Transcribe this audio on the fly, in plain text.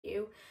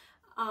to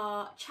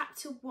our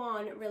chapter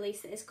 1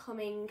 release that is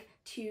coming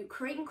to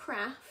Create and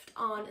Craft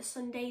on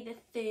Sunday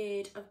the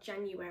 3rd of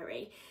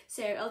January.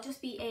 So it'll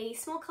just be a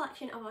small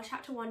collection of our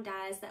chapter 1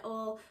 dies. They're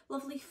all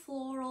lovely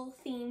floral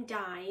themed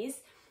dies,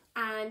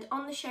 and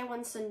on the show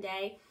on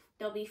Sunday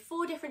there'll be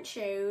 4 different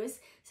shows.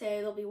 So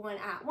there'll be one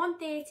at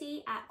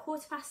 1:30, at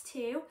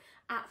 2:15,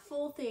 at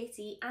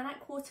 4:30 and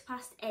at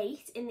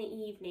 8:15 in the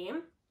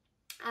evening.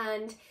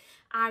 And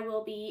I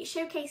will be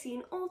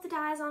showcasing all the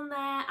dies on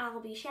there. I'll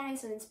be sharing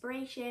some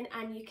inspiration,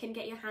 and you can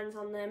get your hands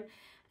on them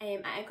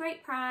at a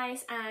great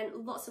price,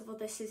 and lots of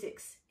other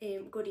Sizzix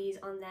goodies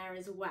on there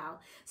as well.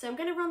 So I'm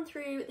going to run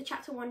through the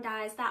chapter 1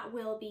 dies that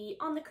will be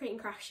on the Create and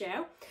Craft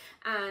show,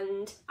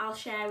 and I'll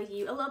share with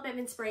you a little bit of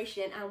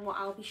inspiration and what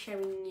I'll be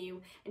showing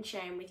you and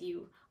sharing with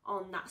you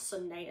on that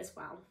Sunday as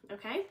well.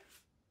 Okay,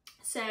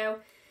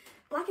 so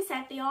like I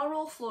said, they are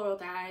all floral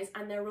dies,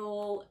 and they're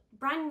all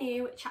brand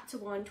new chapter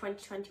 1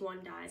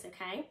 2021 dies.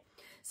 Okay,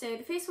 so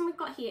the first one we've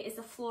got here is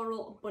the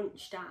floral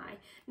bunch die.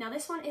 Now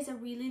this one is a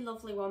really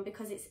lovely one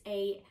because it's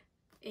a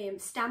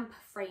stamp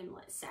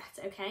framelit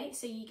set. Okay,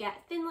 so you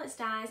get thinlits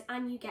dies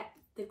and you get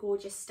the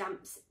gorgeous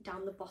stamps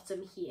down the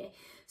bottom here.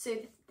 So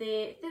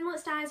the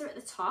thinlits dies are at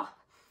the top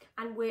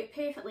and work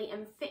perfectly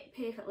and fit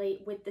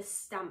perfectly with the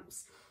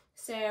stamps.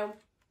 So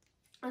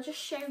I'll just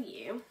show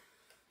you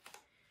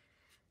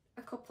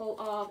a couple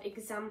of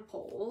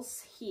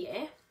examples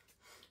here.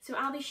 So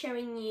I'll be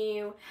showing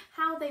you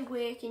how they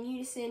work in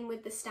unison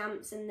with the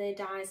stamps and the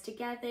dies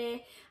together.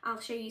 I'll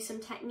show you some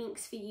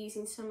techniques for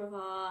using some of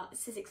our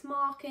Sizzix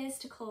markers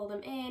to colour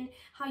them in,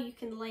 how you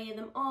can layer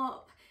them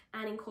up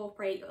and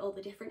incorporate all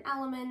the different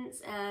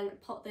elements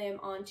and put them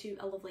onto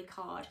a lovely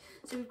card.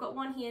 So we've got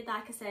one here,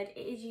 like I said,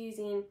 it is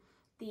using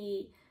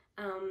the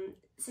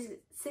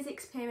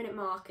Sizzix permanent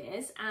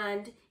markers,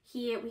 and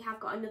here we have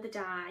got another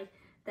die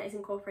that is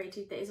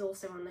incorporated that is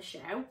also on the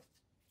show.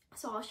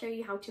 So I'll show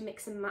you how to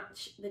mix and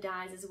match the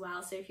dies as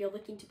well. So if you're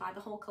looking to buy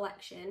the whole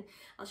collection,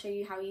 I'll show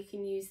you how you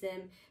can use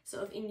them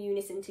sort of in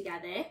unison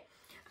together.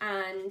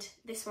 And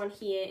this one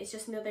here is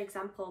just another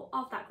example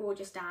of that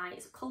gorgeous die.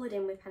 It's coloured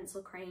in with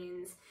pencil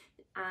crayons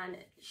and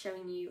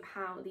showing you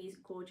how these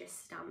gorgeous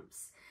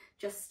stamps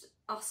just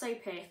are so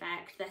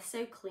perfect. They're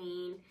so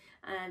clean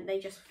and they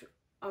just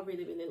are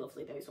really, really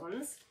lovely, those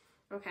ones.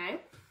 Okay,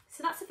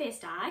 so that's the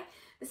first die.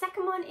 The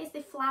second one is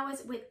the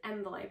flowers with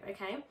envelope.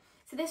 Okay,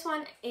 so this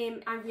one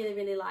I really,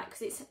 really like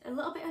because it's a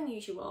little bit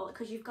unusual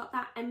because you've got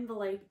that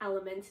envelope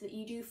element that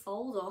you do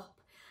fold up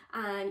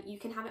and you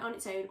can have it on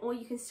its own, or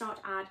you can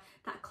start to add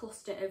that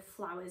cluster of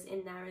flowers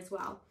in there as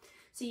well.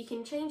 So you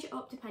can change it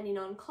up depending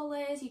on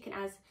colours, you can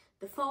add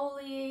the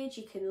foliage,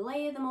 you can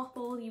layer them up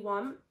all you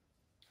want.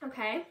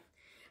 Okay,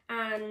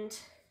 and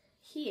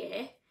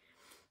here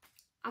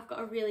I've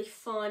got a really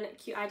fun,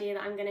 cute idea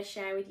that I'm going to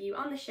share with you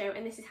on the show,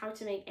 and this is how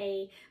to make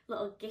a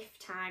little gift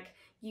tag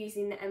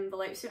using the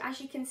envelope. So as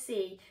you can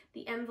see,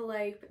 the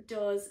envelope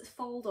does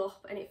fold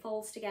up and it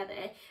folds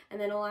together, and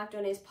then all I've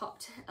done is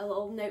popped a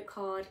little note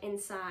card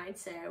inside.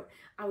 So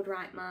I would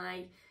write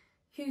my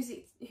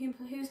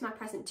who's my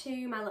present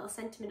to, my little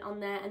sentiment on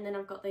there, and then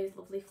I've got those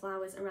lovely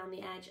flowers around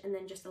the edge, and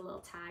then just a little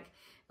tag,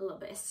 a little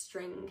bit of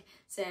string.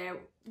 So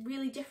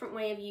really different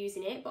way of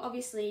using it, but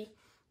obviously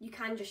you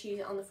can just use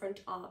it on the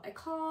front of a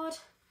card.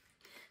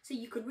 So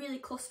you could really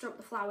cluster up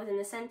the flowers in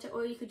the centre,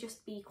 or you could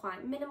just be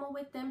quite minimal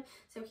with them.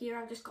 So here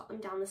I've just got them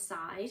down the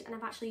side, and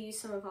I've actually used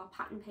some of our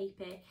pattern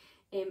paper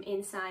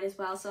inside as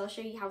well. So I'll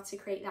show you how to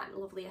create that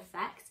lovely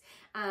effect.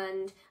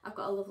 And I've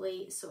got a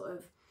lovely sort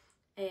of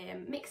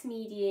mixed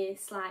media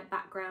slide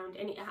background,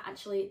 and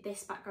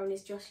this background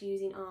is just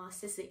using our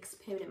Sizzix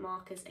permanent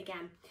markers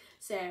again.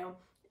 So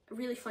a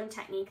really fun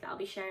technique that I'll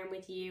be sharing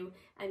with you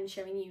and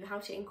showing you how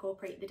to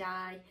incorporate the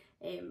die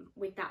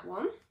with that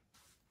one.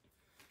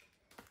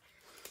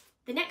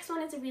 The next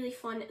one is a really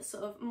fun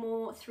sort of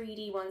more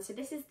 3D one. So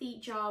this is the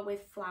jar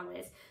with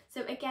flowers.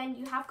 So again,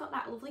 you have got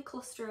that lovely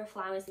cluster of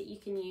flowers that you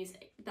can use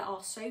that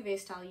are so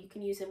versatile. You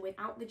can use them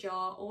without the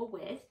jar or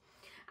with,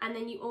 and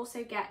then you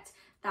also get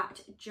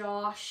that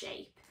jar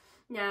shape.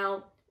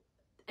 Now,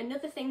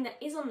 another thing that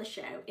is on the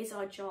show is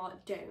our jar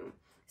dome.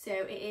 So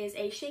it is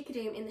a shaker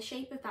dome in the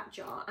shape of that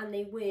jar, and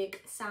they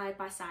work side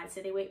by side.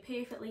 So they work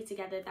perfectly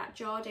together. That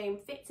jar dome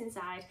fits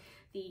inside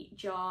the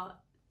jar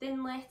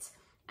thinlit,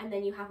 and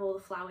then you have all the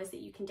flowers that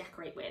you can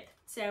decorate with.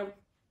 So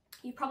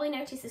you probably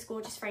noticed this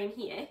gorgeous frame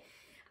here,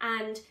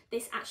 and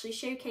this actually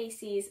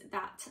showcases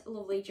that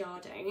lovely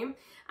jar dome,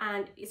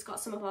 and it's got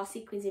some of our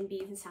sequins and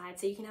beads inside,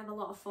 so you can have a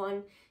lot of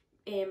fun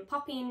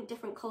popping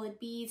different coloured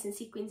beads and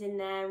sequins in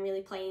there and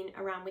really playing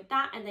around with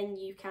that, and then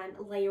you can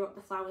layer up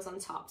the flowers on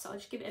top. So I'll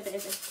just give it a bit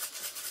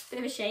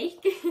of a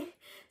shake.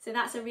 So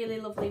that's a really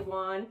lovely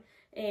one.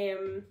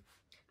 And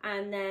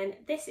then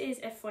this is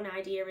a fun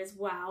idea as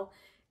well,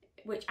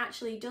 which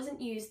actually doesn't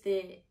use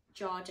the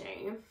jar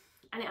dome,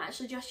 and it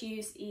actually just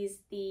uses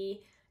the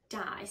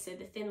die, so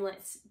the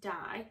thinlits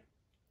die.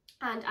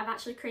 And I've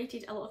actually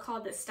created a little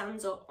card that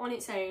stands up on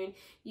its own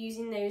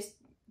using those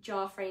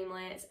jar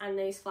framelits and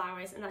those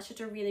flowers, and that's just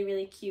a really,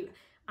 really cute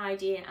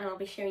idea, and I'll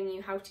be showing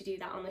you how to do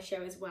that on the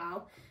show as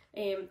well.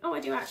 Oh, I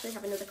do actually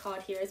have another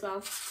card here as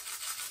well.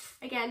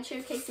 Again,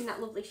 showcasing that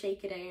lovely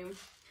shaker dome.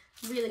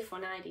 Really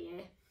fun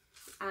idea.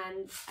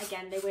 And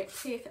again, they work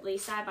perfectly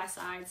side by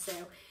side, so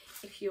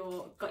if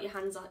you've got your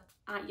hands on,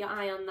 your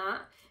eye on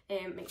that,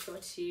 make sure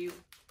to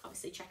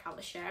obviously check out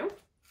the show.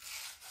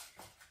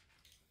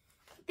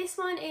 This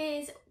one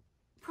is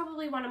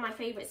probably one of my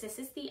favourites. This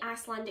is the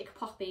Icelandic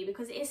poppy,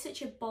 because it is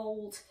such a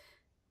bold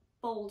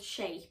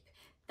shape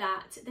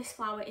that this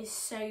flower is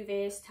so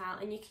versatile,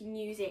 and you can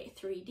use it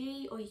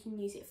 3D or you can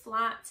use it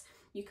flat.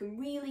 You can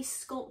really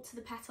sculpt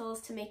the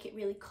petals to make it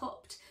really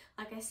cupped,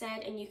 like I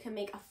said, and you can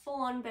make a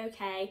full-on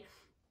bouquet,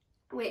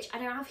 which I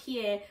don't have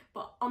here,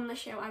 but on the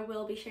show I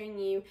will be showing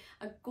you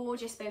a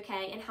gorgeous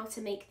bouquet and how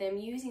to make them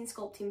using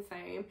sculpting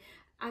foam.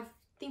 I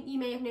think you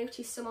may have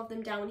noticed some of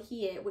them down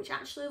here, which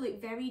actually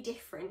look very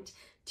different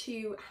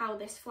to how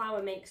this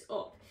flower makes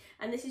up.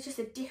 And this is just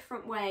a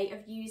different way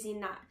of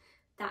using that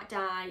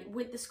dye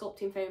with the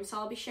sculpting foam. So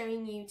I'll be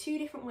showing you 2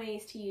 different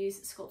ways to use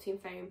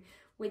sculpting foam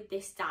with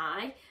this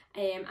dye,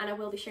 and I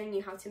will be showing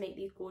you how to make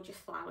these gorgeous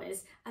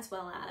flowers, as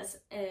well as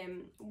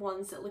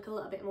ones that look a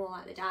little bit more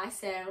like the dye.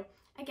 So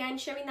again,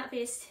 showing that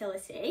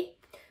versatility,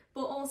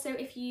 but also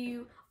if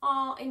you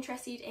are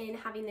interested in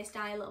having this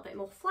dye a little bit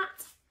more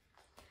flat,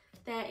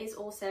 there is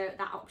also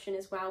that option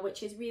as well,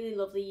 which is really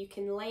lovely. You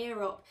can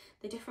layer up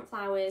the different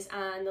flowers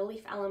and the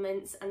leaf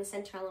elements and the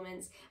centre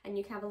elements, and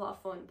you can have a lot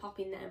of fun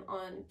popping them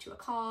onto a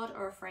card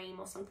or a frame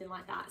or something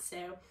like that.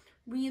 So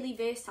really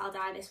versatile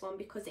dye, this one,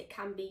 because it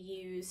can be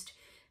used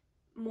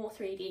more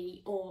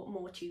 3D or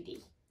more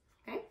 2D.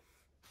 Okay.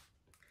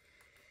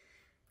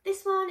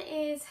 This one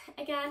is,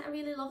 again, a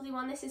really lovely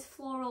one. This is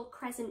Floral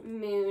Crescent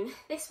Moon.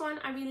 This one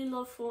I really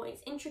love for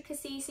its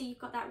intricacy. So you've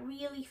got that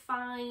really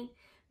fine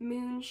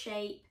moon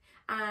shape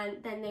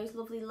and then those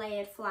lovely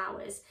layered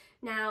flowers.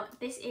 Now,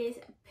 this is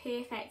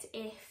perfect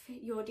if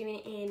you're doing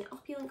it in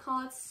opulent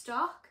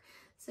cardstock.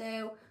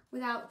 So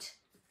without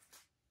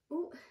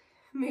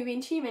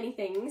moving too many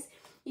things,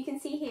 you can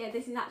see here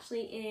this is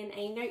actually in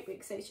a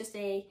notebook. So it's just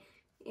a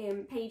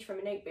page from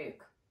a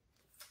notebook.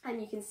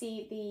 And you can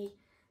see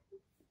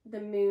the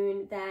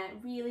moon there,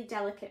 really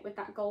delicate with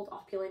that gold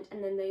opulent,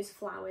 and then those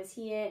flowers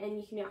here, and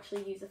you can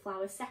actually use the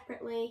flowers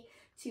separately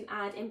to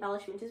add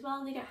embellishment as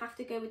well. They don't have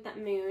to go with that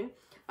moon,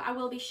 but I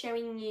will be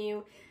showing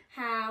you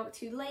how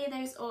to layer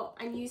those up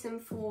and use them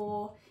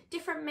for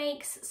different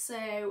makes,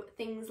 so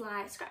things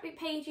like scrapbook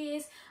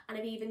pages, and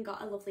I've even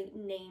got a lovely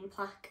name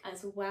plaque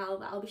as well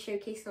that I'll be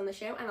showcasing on the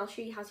show, and I'll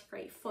show you how to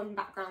create fun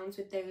backgrounds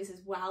with those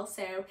as well.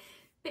 So a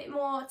bit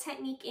more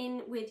technique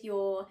in with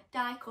your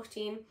die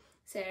cutting.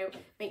 So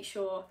make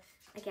sure,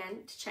 again,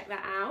 to check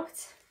that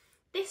out.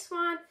 This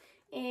one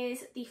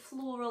is the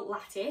Floral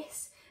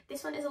Lattice.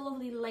 This one is a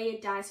lovely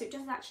layered die, so it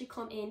does actually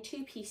come in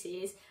 2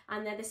 pieces,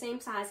 and they're the same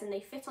size and they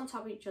fit on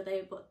top of each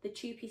other, but the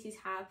 2 pieces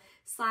have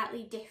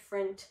slightly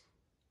different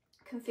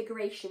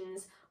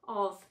configurations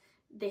of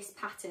this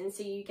pattern,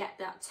 so you get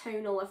that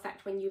tonal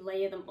effect when you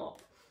layer them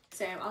up.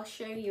 So I'll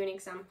show you an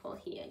example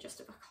here,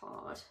 just of a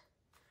card.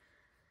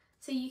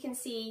 So you can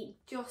see,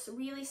 just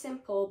really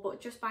simple, but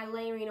just by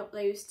layering up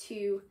those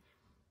 2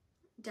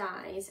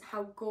 dies,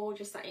 how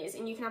gorgeous that is.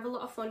 And you can have a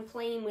lot of fun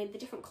playing with the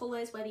different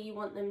colours, whether you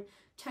want them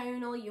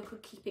tonal, you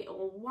could keep it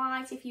all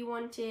white if you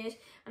wanted.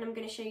 And I'm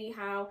going to show you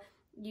how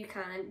you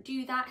can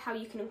do that, how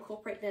you can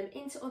incorporate them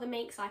into other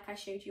makes, like I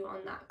showed you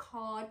on that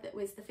card that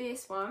was the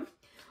first one.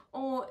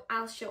 Or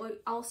I'll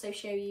also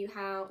show you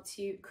how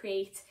to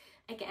create,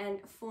 again,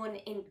 fun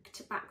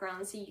inked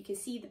backgrounds, so you can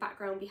see the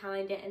background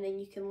behind it, and then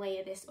you can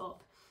layer this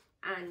up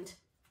and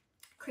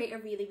create a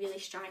really, really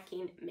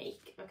striking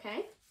make,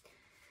 okay?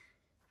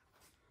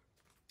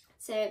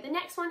 So the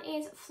next one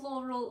is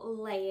Floral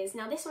Layers.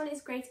 Now this one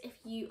is great if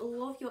you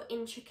love your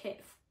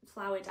intricate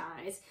flower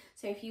dies.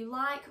 So if you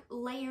like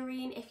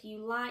layering, if you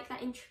like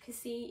that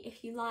intricacy,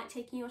 if you like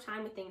taking your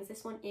time with things,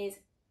 this one is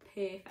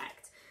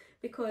perfect,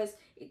 because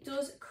it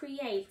does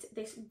create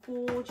this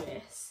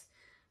gorgeous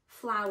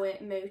flower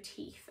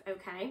motif,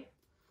 okay?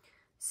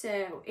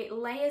 So it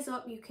layers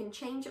up, you can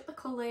change up the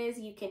colours,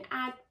 you can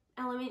add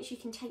elements, you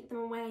can take them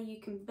away,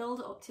 you can build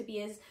it up to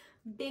be as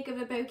big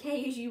of a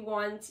bouquet as you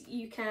want.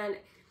 You can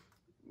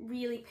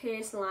really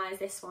personalise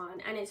this one,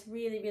 and it's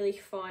really, really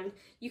fun.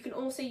 You can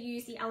also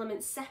use the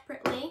elements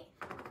separately.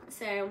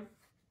 So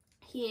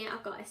here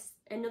I've got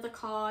another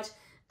card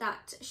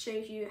that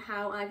shows you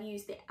how I've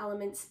used the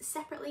elements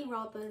separately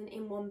rather than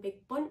in one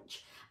big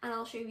bunch, and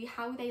I'll show you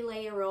how they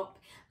layer up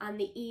and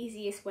the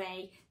easiest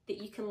way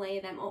that you can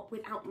layer them up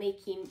without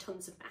making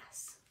tons of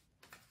mess.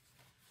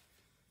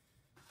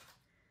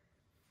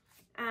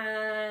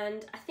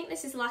 And I think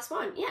this is the last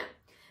one, yeah.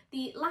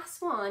 The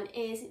last one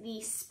is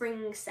the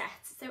spring set.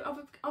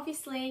 So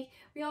obviously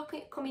we are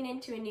coming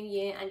into a new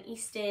year, and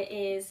Easter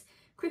is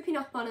creeping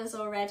up on us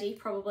already,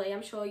 probably.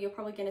 I'm sure you're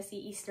probably going to see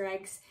Easter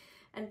eggs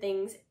and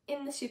things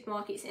in the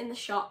supermarkets, in the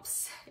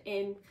shops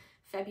in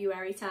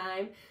February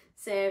time.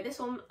 So this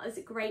one is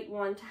a great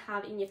one to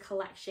have in your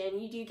collection.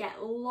 You do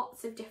get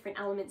lots of different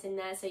elements in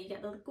there. So you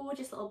get the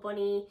gorgeous little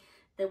bunny,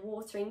 the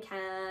watering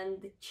can,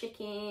 the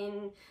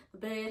chicken, the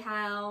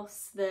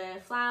birdhouse, the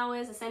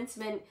flowers, the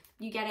sentiment,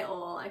 you get it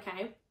all,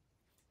 okay?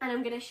 And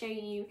I'm going to show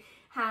you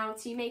how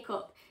to make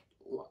up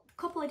a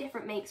couple of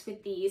different makes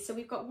with these. So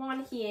we've got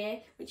one here,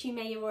 which you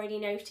may have already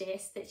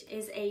noticed, that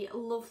is a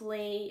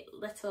lovely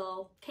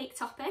little cake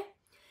topper.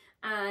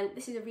 And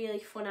this is a really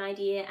fun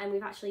idea, and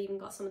we've actually even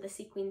got some of the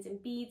sequins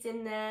and beads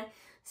in there.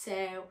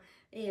 So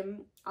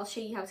I'll show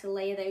you how to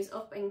layer those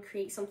up and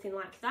create something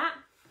like that.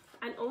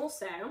 And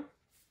also,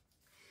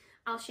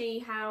 I'll show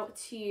you how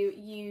to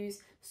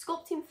use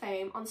sculpting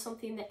foam on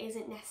something that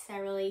isn't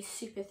necessarily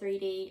super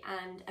 3D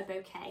and a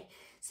bouquet.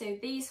 So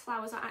these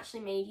flowers are actually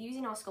made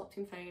using our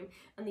sculpting foam,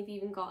 and they've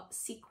even got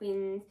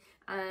sequins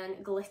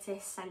and glitter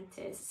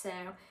centres. So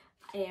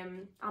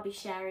I'll be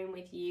sharing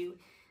with you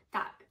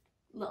that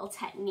little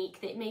technique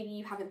that maybe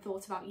you haven't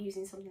thought about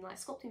using something like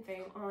sculpting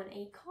foam on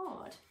a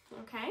card,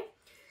 okay?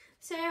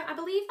 So I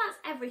believe that's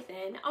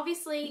everything.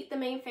 Obviously the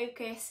main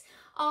focus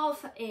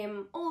of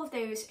all of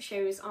those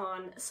shows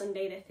on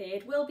Sunday the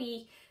 3rd will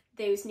be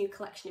those new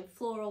collection of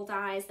floral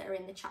dies that are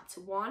in the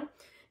chapter 1,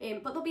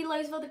 but there'll be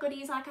loads of other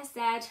goodies. Like I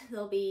said,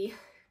 there'll be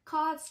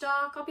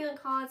cardstock, opulent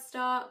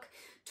cardstock,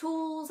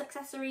 tools,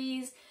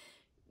 accessories,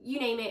 you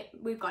name it,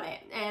 we've got it.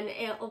 And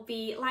it'll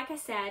be, like I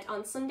said,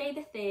 on Sunday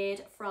the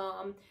 3rd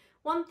from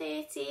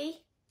 1:30,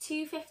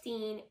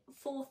 2:15,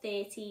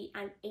 4:30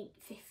 and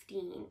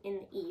 8:15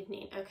 in the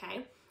evening,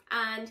 okay?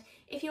 And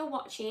if you're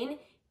watching,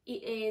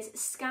 it is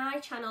Sky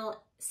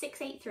channel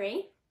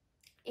 683.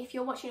 If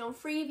you're watching on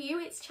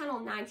Freeview, it's channel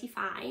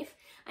 95.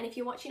 And if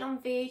you're watching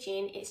on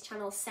Virgin, it's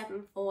channel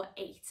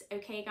 748,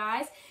 okay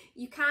guys?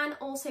 You can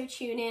also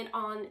tune in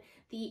on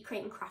the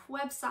Create and Craft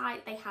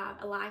website. They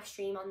have a live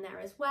stream on there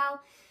as well.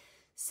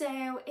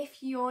 So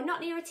if you're not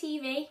near a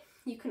TV,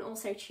 you can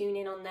also tune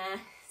in on there.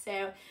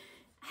 So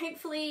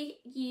hopefully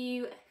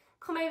you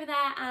come over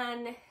there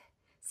and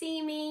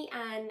see me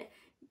and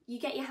you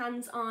get your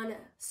hands on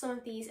some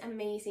of these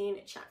amazing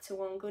chapter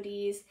 1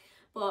 goodies.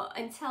 But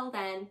until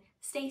then,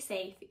 stay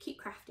safe, keep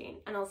crafting,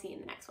 and I'll see you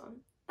in the next one.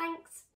 Thanks!